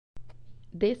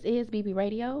This is BB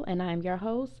Radio, and I'm your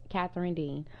host, Catherine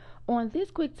Dean. On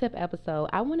this quick tip episode,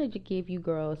 I wanted to give you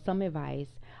girls some advice.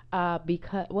 I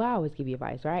always give you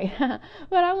advice, right?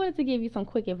 But I wanted to give you some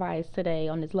quick advice today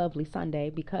on this lovely Sunday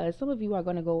because some of you are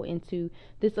going to go into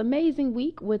this amazing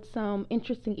week with some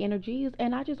interesting energies,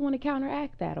 and I just want to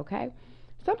counteract that, okay?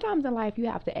 Sometimes in life, you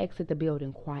have to exit the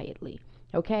building quietly.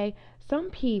 Okay, some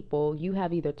people you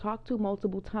have either talked to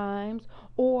multiple times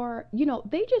or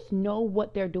they just know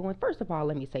what they're doing. First of all,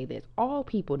 let me say this: all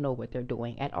people know what they're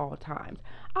doing at all times.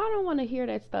 I don't want to hear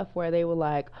that stuff where they were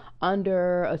like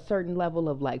under a certain level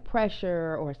of like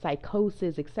pressure or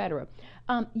psychosis, etc.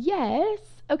 Yes,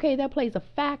 okay, that plays a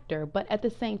factor, but at the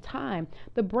same time,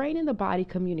 the brain and the body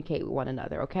communicate with one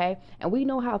another, okay? And we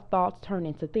know how thoughts turn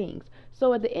into things.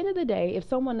 So at the end of the day, if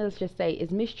someone, let's just say,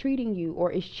 is mistreating you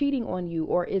or is cheating on you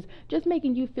or is just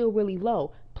making you feel really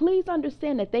low, please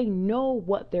understand that they know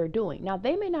what they're doing. Now,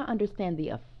 they may not understand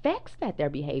the effects that their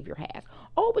behavior has.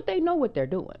 Oh, but they know what they're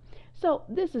doing. So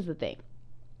this is the thing: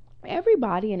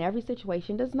 everybody in every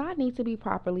situation does not need to be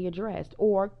properly addressed,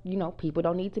 or people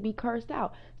don't need to be cursed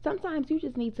out. Sometimes you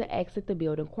just need to exit the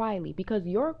building quietly, because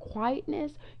your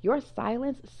quietness, your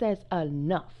silence says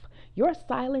enough. Your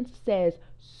silence says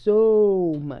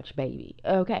so much, baby.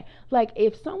 Okay, like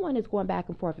if someone is going back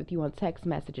and forth with you on text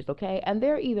messages, okay, and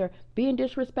they're either being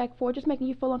disrespectful or just making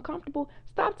you feel uncomfortable,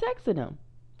 stop texting them.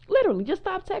 Literally, just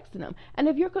stop texting them. And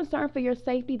if you're concerned for your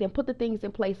safety, then put the things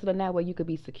in place so that way you could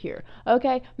be secure.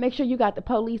 Okay? Make sure you got the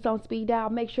police on speed dial.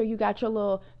 Make sure you got your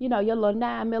little, your little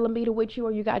 9mm with you,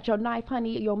 or you got your knife,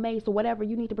 honey, your mace, or whatever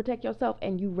you need to protect yourself,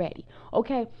 and you ready.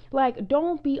 Okay? Like,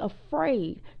 don't be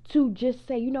afraid to just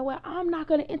say, you know what, I'm not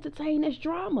going to entertain this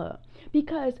drama.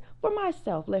 Because for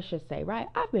myself, let's just say, right,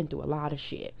 I've been through a lot of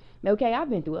shit. Okay, I've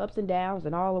been through ups and downs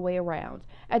and all the way around.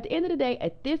 At the end of the day,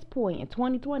 at this point in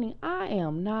 2020, I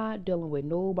am not dealing with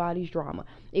nobody's drama.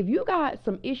 If you got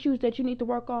some issues that you need to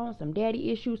work on, some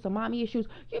daddy issues, some mommy issues,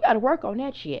 you got to work on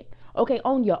that shit. Okay,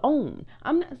 on your own.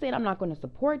 I'm not saying I'm not going to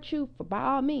support you, for by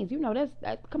all means.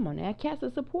 That's come on now, Cat's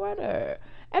a supporter.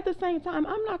 At the same time,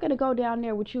 I'm not going to go down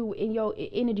there with you in your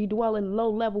energy dwelling low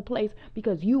level place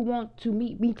because you want to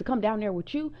meet me to come down there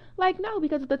with you. Like, no,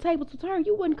 because if the tables would turn,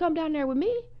 you wouldn't come down there with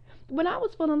me. When I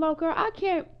was feeling low, girl, I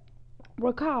can't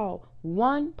recall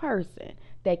one person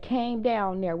that came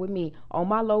down there with me on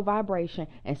my low vibration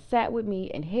and sat with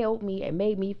me and held me and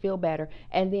made me feel better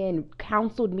and then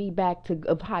counseled me back to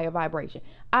a higher vibration.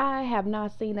 I have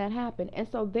not seen that happen. And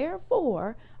so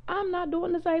therefore, I'm not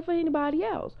doing the same for anybody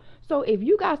else. So if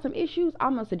you got some issues,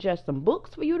 I'm going to suggest some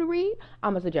books for you to read.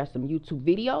 I'm going to suggest some YouTube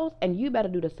videos, and you better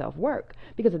do the self work,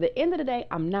 because at the end of the day,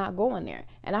 I'm not going there.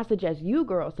 And I suggest you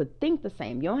girls to think the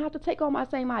same. You don't have to take on my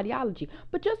same ideology,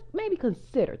 but just maybe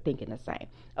consider thinking the same.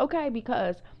 Okay?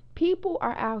 Because people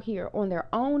are out here on their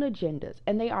own agendas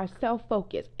and they are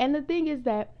self-focused. And the thing is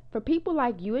that for people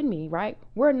like you and me, right,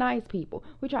 we're nice people.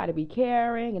 We try to be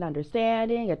caring and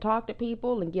understanding and talk to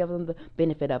people and give them the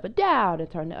benefit of a doubt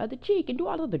and turn the other cheek and do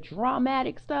all of the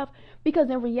dramatic stuff, because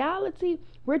in reality,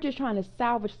 we're just trying to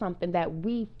salvage something that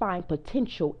we find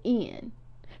potential in.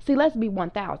 See, let's be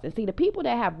 1,000. See, the people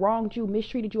that have wronged you,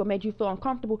 mistreated you, or made you feel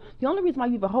uncomfortable, the only reason why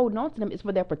you've been holding on to them is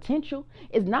for their potential.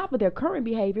 It's not for their current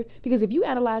behavior. Because if you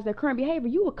analyze their current behavior,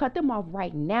 you will cut them off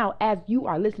right now as you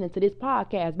are listening to this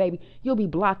podcast, baby. You'll be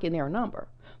blocking their number.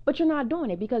 But you're not doing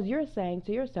it because you're saying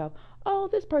to yourself, oh,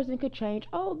 this person could change.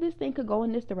 Oh, this thing could go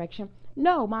in this direction.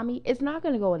 No, mommy, it's not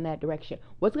going to go in that direction.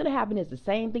 What's going to happen is the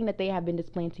same thing that they have been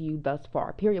displaying to you thus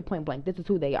far. Period, point blank. This is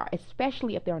who they are,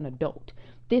 especially if they're an adult.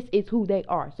 This is who they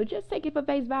are. So just take it for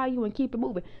face value and keep it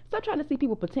moving. Stop trying to see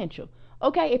people's potential.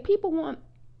 Okay, if people want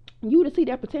you to see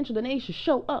their potential, then they should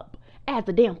show up as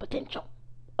the damn potential.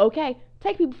 Okay,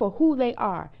 take people for who they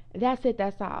are. That's it.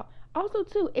 That's all. Also,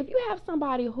 too, if you have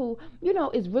somebody who,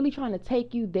 is really trying to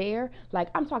take you there, like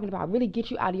I'm talking about really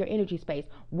get you out of your energy space,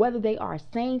 whether they are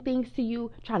saying things to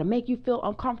you, trying to make you feel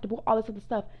uncomfortable, all this other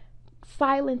stuff,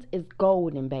 silence is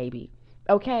golden, baby.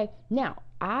 Okay? Now,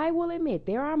 I will admit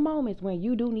there are moments when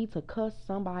you do need to cuss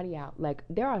somebody out. Like,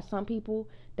 there are some people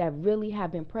that really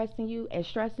have been pressing you and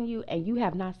stressing you, and you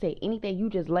have not said anything. You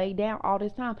just laid down all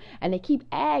this time, and they keep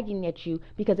agging at you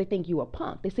because they think you a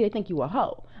punk. They think you a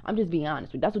hoe. I'm just being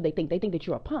honest with you. That's what they think. They think that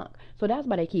you're a punk. So that's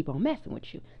why they keep on messing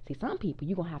with you. See, some people,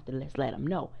 you're going to have to let them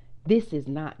know this is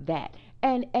not that.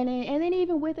 And then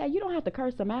even with that, you don't have to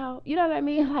curse them out. You know what I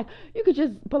mean? Like, you could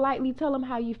just politely tell them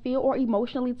how you feel, or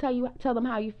emotionally tell them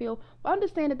how you feel. But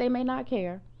understand that they may not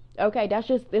care. Okay, that's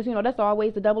just this. That's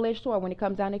always a double-edged sword when it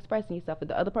comes down to expressing yourself.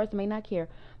 The other person may not care,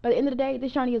 but at the end of the day,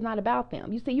 this journey is not about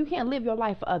them. You see, you can't live your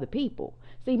life for other people.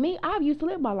 See, me, I used to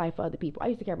live my life for other people. I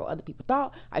used to care about what other people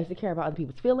thought. I used to care about other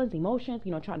people's feelings, emotions.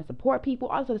 Trying to support people,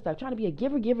 all sort of stuff. Trying to be a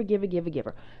giver, giver, giver, giver,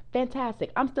 giver.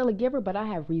 Fantastic. I'm still a giver, but I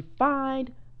have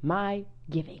refined my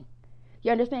giving.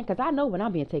 You understand? Because I know when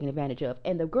I'm being taken advantage of,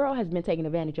 and the girl has been taken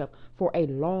advantage of for a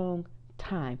long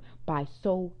time by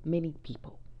so many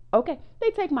people. Okay,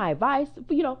 they take my advice,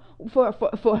 for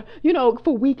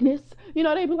weakness. They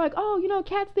be like, oh,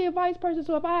 Kat's the advice person,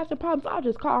 so if I have some problems, I'll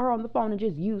just call her on the phone and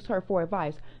just use her for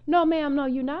advice. No, ma'am, no,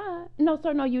 you not. No,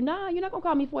 sir, no, you not. You're not gonna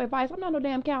call me for advice. I'm not no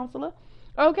damn counselor.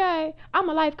 Okay, I'm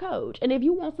a life coach, and if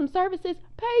you want some services,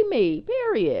 pay me.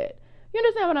 Period. You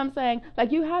understand what I'm saying?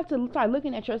 Like, you have to start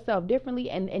looking at yourself differently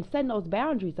and setting those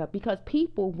boundaries up, because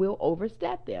people will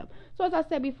overstep them. So as I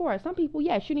said before, some people,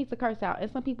 yes, you need to curse out, and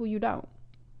some people you don't.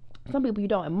 Some people you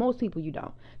don't, and most people you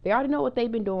don't. They already know what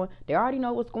they've been doing. They already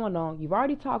know what's going on. You've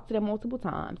already talked to them multiple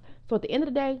times. So at the end of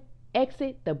the day,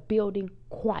 exit the building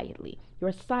quietly.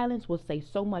 Your silence will say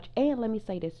so much. And let me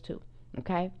say this too,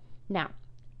 okay? Now,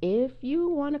 if you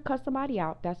want to cuss somebody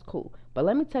out, that's cool. But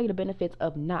let me tell you the benefits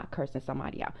of not cursing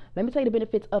somebody out. Let me tell you the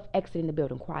benefits of exiting the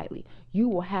building quietly. You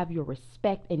will have your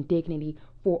respect and dignity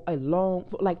for a long,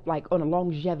 like on a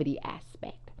longevity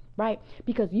aspect. Right?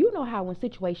 Because you know how when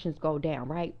situations go down,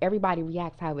 right? Everybody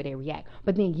reacts however they react.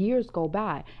 But then years go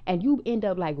by and you end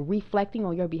up like reflecting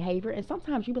on your behavior. And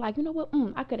sometimes you be like, you know what?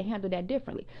 I could have handled that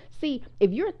differently. See,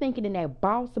 if you're thinking in that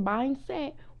boss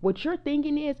mindset, what you're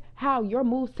thinking is how your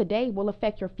moves today will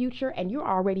affect your future, and you're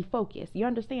already focused. You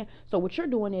understand? So what you're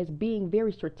doing is being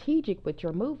very strategic with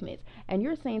your movements. And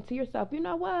you're saying to yourself, you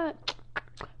know what?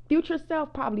 Future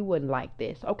self probably wouldn't like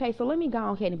this. Okay, so let me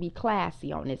go ahead and be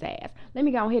classy on his ass. Let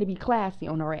me go ahead and be classy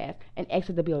on her ass and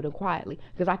exit the building quietly.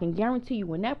 Because I can guarantee you,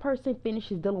 when that person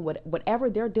finishes dealing with whatever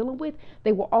they're dealing with,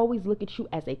 they will always look at you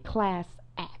as a class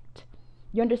act.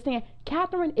 You understand?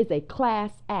 Catherine is a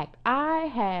class act. I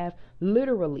have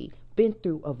literally been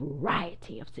through a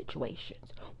variety of situations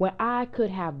where I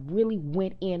could have really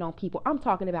went in on people. I'm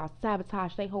talking about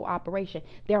sabotage their whole operation,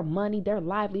 their money, their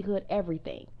livelihood,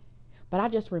 everything. But I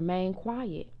just remain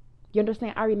quiet. You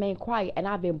understand? I remain quiet, and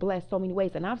I've been blessed so many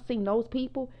ways. And I've seen those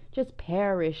people just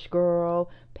perish, girl.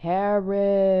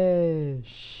 Perish.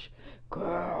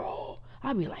 Girl.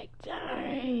 I'd be like,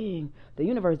 dang. The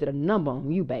universe did a number on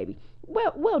you, baby.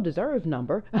 Well-deserved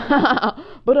number.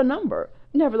 But a number,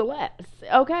 nevertheless.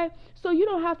 Okay? So you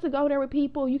don't have to go there with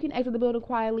people. You can exit the building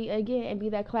quietly again and be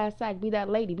that class act, be that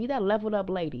lady, be that leveled up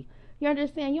lady. You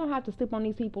understand? You don't have to sleep on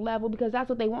these people level, because that's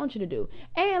what they want you to do.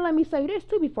 And let me say this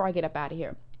too before I get up out of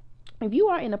here. If you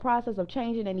are in the process of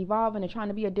changing and evolving and trying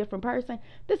to be a different person,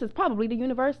 this is probably the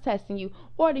universe testing you,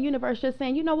 or the universe just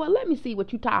saying, you know what, let me see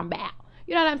what you talking about.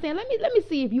 You know what I'm saying? Let me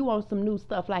see if you want some new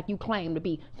stuff like you claim to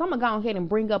be. So I'm gonna go ahead and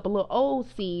bring up a little old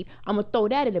seed. I'm gonna throw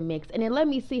that in the mix, and then let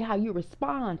me see how you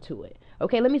respond to it.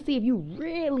 Okay, let me see if you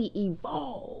really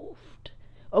evolved.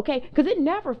 Okay, because it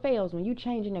never fails when you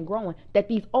changing and growing that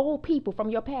these old people from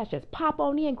your past just pop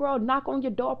on in, girl, knock on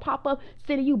your door, pop up,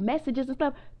 sending you messages and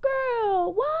stuff.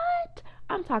 Girl, what?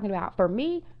 I'm talking about, for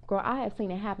me, girl, I have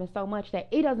seen it happen so much that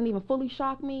it doesn't even fully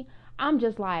shock me. I'm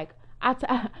just like,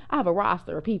 I have a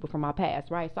roster of people from my past,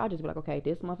 right? So I just be like, okay,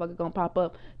 this motherfucker gonna pop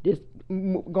up, this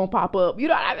gonna pop up. You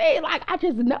know what I mean? Like, I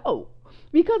just know.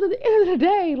 Because at the end of the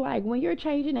day, like, when you're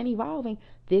changing and evolving,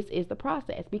 this is the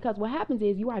process. Because what happens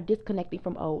is you are disconnecting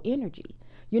from old energy.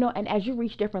 And as you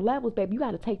reach different levels, baby, you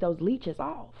got to take those leeches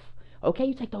off. Okay?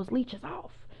 You take those leeches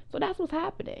off. So that's what's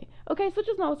happening. Okay? So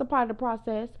just know it's a part of the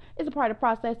process. It's a part of the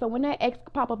process. So when that ex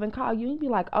pop up and call you, you be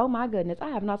like, oh my goodness, I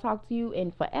have not talked to you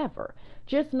in forever.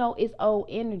 Just know it's old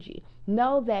energy.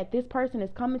 Know that this person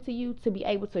is coming to you to be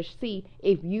able to see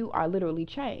if you are literally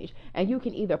changed. And you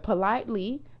can either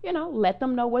politely, let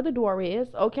them know where the door is.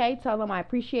 Okay? Tell them, I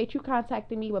appreciate you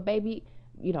contacting me, but baby,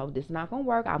 this is not going to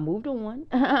work. I moved on.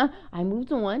 I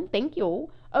moved on. Thank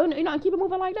you. Oh, and keep it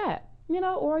moving like that.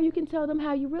 Or you can tell them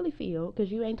how you really feel,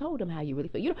 because you ain't told them how you really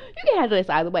feel. You can handle this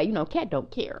either way. Cat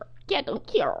don't care. Cat don't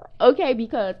care. Okay?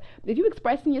 Because if you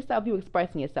expressing yourself, you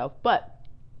expressing yourself. But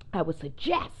I would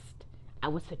suggest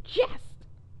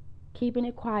keeping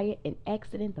it quiet and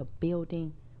exiting the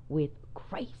building with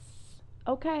grace.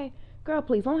 Okay? Girl,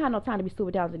 please, don't have no time to be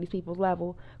stupid down to these people's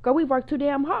level. Girl, we work too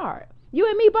damn hard. You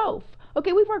and me both.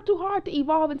 Okay, we worked too hard to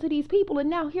evolve into these people, and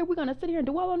now here we're gonna sit here and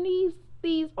dwell on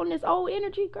on this old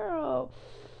energy, girl.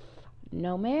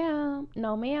 No, ma'am.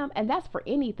 No, ma'am. And that's for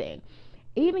anything.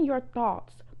 Even your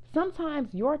thoughts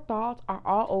Sometimes your thoughts are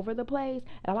all over the place,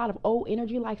 and a lot of old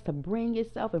energy likes to bring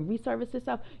itself and resurface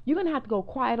itself. You're gonna have to go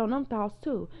quiet on them thoughts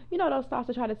too. You know those thoughts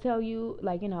that try to tell you,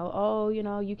 like, oh,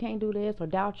 you can't do this, or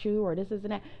doubt you, or this and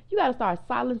that. You gotta start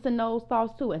silencing those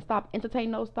thoughts too, and stop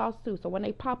entertaining those thoughts too. So when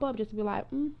they pop up, just be like,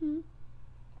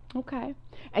 okay.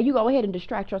 And you go ahead and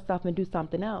distract yourself and do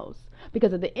something else.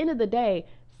 Because at the end of the day,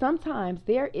 sometimes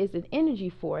there is an energy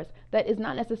force that is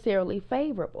not necessarily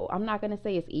favorable. I'm not going to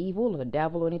say it's evil or the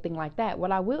devil or anything like that.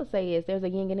 What I will say is there's a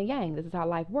yin and a yang. This is how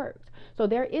life works. So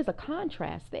there is a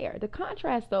contrast there. The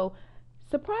contrast, though,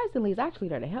 surprisingly, is actually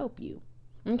there to help you.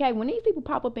 Okay, when these people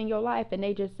pop up in your life and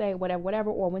they just say whatever,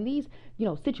 or when these,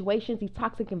 situations, these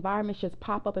toxic environments just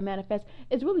pop up and manifest,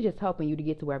 it's really just helping you to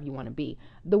get to wherever you want to be.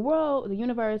 The world, the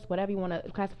universe, whatever you want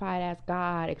to classify it as,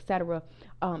 God, etc.,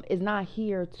 is not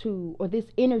here to, or this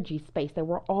energy space that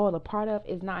we're all a part of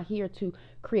is not here to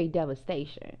create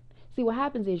devastation. See, what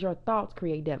happens is your thoughts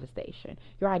create devastation.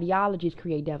 Your ideologies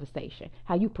create devastation.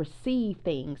 How you perceive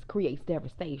things creates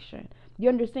devastation. You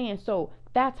understand? So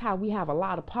that's how we have a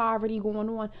lot of poverty going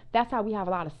on. That's how we have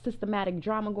a lot of systematic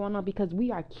drama going on, because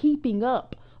we are keeping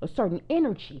up a certain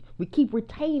energy. We keep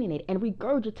retaining it and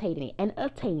regurgitating it and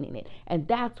attaining it. And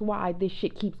that's why this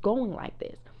shit keeps going like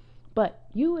this. But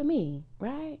you and me,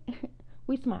 right?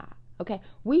 We smart. Okay?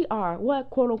 We are what,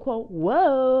 quote unquote,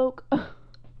 woke.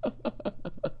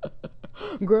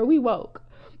 Girl, we woke.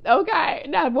 Okay,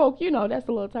 not woke, that's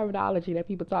a little terminology that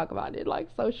people talk about in like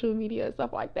social media and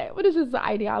stuff like that. But it's just the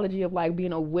ideology of like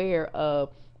being aware of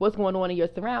what's going on in your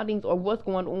surroundings, or what's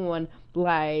going on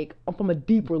like from a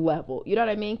deeper level. You know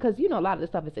what I mean? Because a lot of this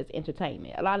stuff is just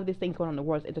entertainment. A lot of these things going on in the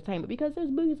world is entertainment, because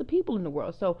there's billions of people in the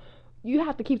world. So you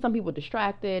have to keep some people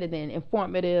distracted and then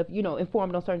informative,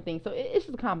 informed on certain things. So it's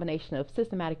just a combination of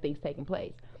systematic things taking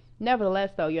place.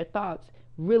 Nevertheless, though, your thoughts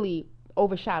really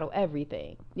overshadow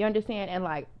everything. You understand? And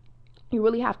like, you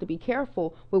really have to be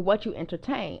careful with what you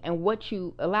entertain and what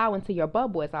you allow into your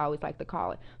bubble, as I always like to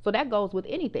call it. So that goes with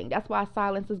anything. That's why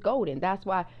silence is golden. That's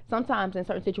why sometimes in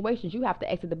certain situations you have to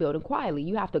exit the building quietly.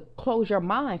 You have to close your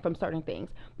mind from certain things,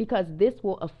 because this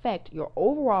will affect your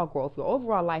overall growth, your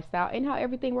overall lifestyle, and how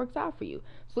everything works out for you.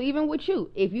 So even with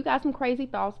you, if you got some crazy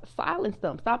thoughts, silence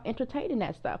them. Stop entertaining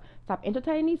that stuff. Stop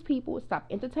entertaining these people. Stop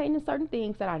entertaining certain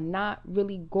things that are not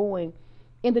really going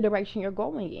in the direction you're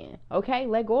going in. Okay,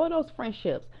 let go of those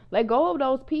friendships, let go of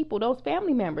those people, those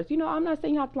family members. I'm not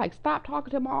saying you have to like stop talking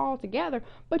to them all together,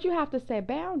 but you have to set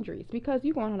boundaries, because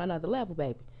you're going on another level,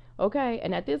 baby. Okay,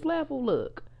 and at this level,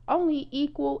 look, only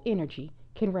equal energy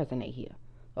can resonate here.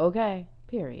 Okay,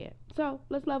 period. So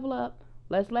let's level up.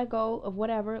 Let's let go of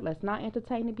whatever. Let's not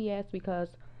entertain the BS, because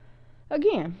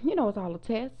again, it's all a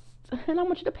test, and I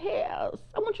want you to pass.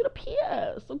 I want you to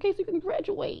pass, okay, so you can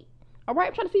graduate. All right,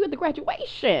 I'm trying to see you at the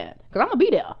graduation, because I'm going to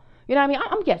be there. You know what I mean?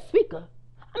 I'm guest speaker.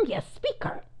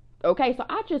 Okay, so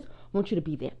I just want you to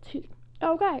be there too.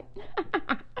 Okay.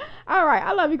 All right,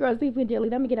 I love you girls deeply and dearly.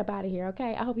 Let me get up out of here,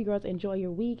 okay? I hope you girls enjoy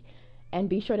your week. And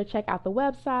be sure to check out the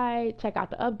website, check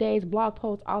out the updates, blog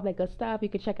posts, all that good stuff. You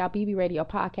can check out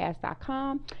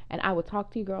bbradiopodcast.com. And I will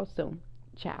talk to you girls soon.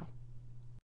 Ciao.